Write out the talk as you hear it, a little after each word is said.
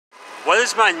What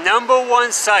is my number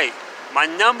one site? My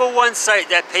number one site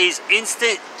that pays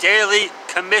instant daily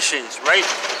commissions, right?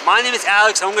 My name is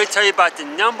Alex. I'm going to tell you about the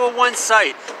number one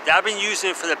site that I've been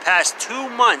using for the past 2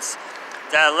 months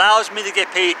that allows me to get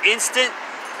paid instant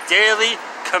daily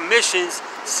commissions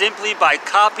simply by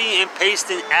copying and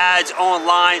pasting ads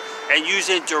online and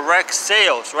using direct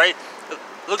sales, right?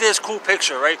 Look at this cool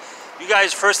picture, right? You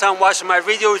guys, first time watching my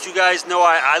videos, you guys know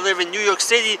I live in New York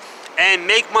City and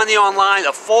make money online,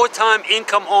 a full-time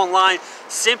income online,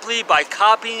 simply by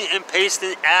copying and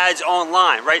pasting ads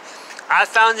online, right? I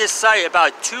found this site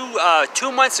about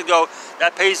two months ago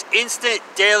that pays instant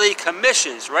daily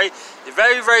commissions, right?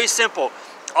 Very, very simple.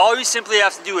 All you simply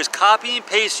have to do is copy and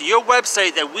paste your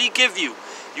website that we give you.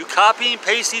 You copy and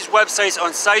paste these websites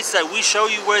on sites that we show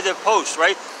you where to post,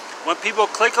 right? When people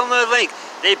click on the link,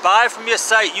 they buy from your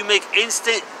site, you make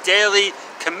instant daily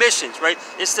commissions, right?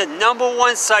 It's the number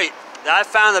one site that I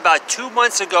found about 2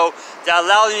 months ago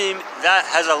that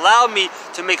has allowed me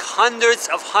to make hundreds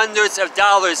of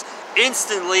dollars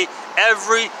instantly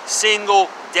every single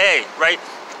day, right?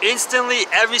 Instantly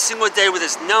every single day with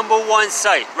this number one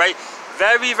site, right?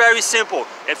 Very, very simple.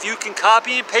 If you can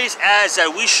copy and paste ads that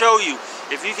we show you,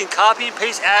 if you can copy and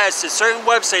paste ads to certain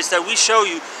websites that we show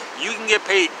you, you can get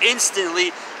paid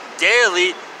instantly,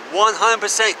 daily,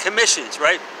 100% commissions,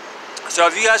 right? So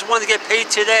if you guys want to get paid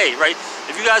today, right?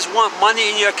 If you guys want money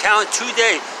in your account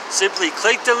today, simply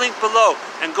click the link below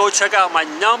and go check out my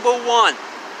number one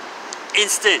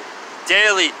instant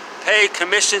daily paid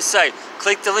commission site.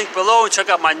 Click the link below and check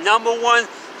out my number one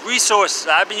resource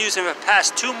that I've been using for the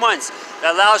past 2 months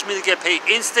that allows me to get paid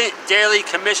instant daily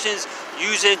commissions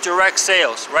using direct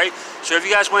sales, right? So if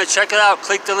you guys want to check it out,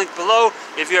 click the link below.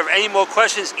 If you have any more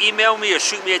questions, email me or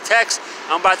shoot me a text.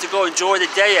 I'm about to go enjoy the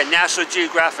day at National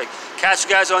Geographic. Catch you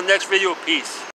guys on the next video. Peace.